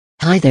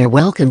Hi there,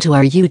 welcome to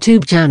our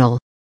YouTube channel.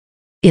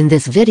 In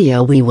this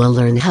video we will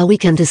learn how we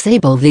can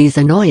disable these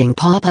annoying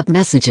pop-up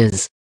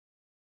messages.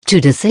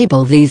 To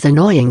disable these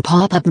annoying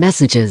pop-up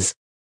messages,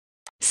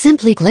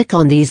 simply click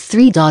on these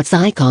three dots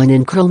icon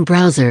in Chrome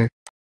browser.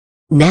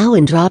 Now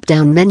in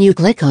drop-down menu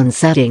click on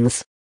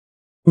Settings.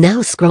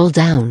 Now scroll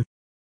down.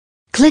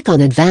 Click on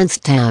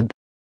Advanced tab.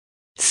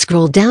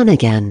 Scroll down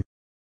again.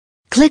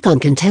 Click on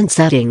Content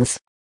Settings.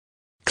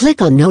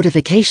 Click on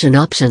Notification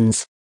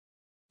Options.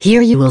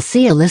 Here you will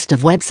see a list of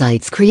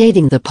websites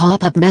creating the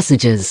pop-up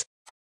messages.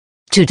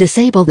 To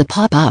disable the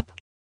pop-up,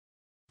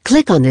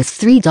 click on this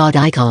three-dot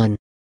icon.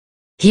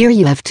 Here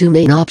you have two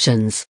main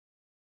options.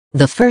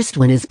 The first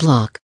one is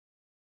block.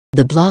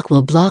 The block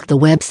will block the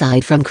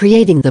website from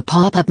creating the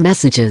pop-up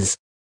messages.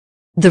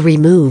 The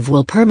remove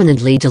will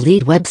permanently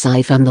delete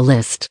website from the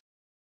list.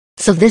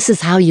 So this is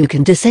how you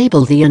can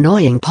disable the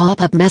annoying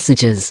pop-up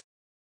messages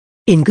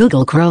in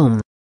Google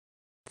Chrome.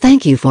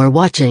 Thank you for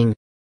watching.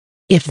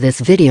 If this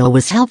video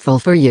was helpful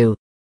for you,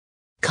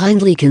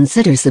 kindly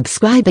consider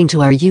subscribing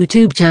to our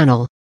YouTube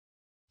channel.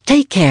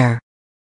 Take care.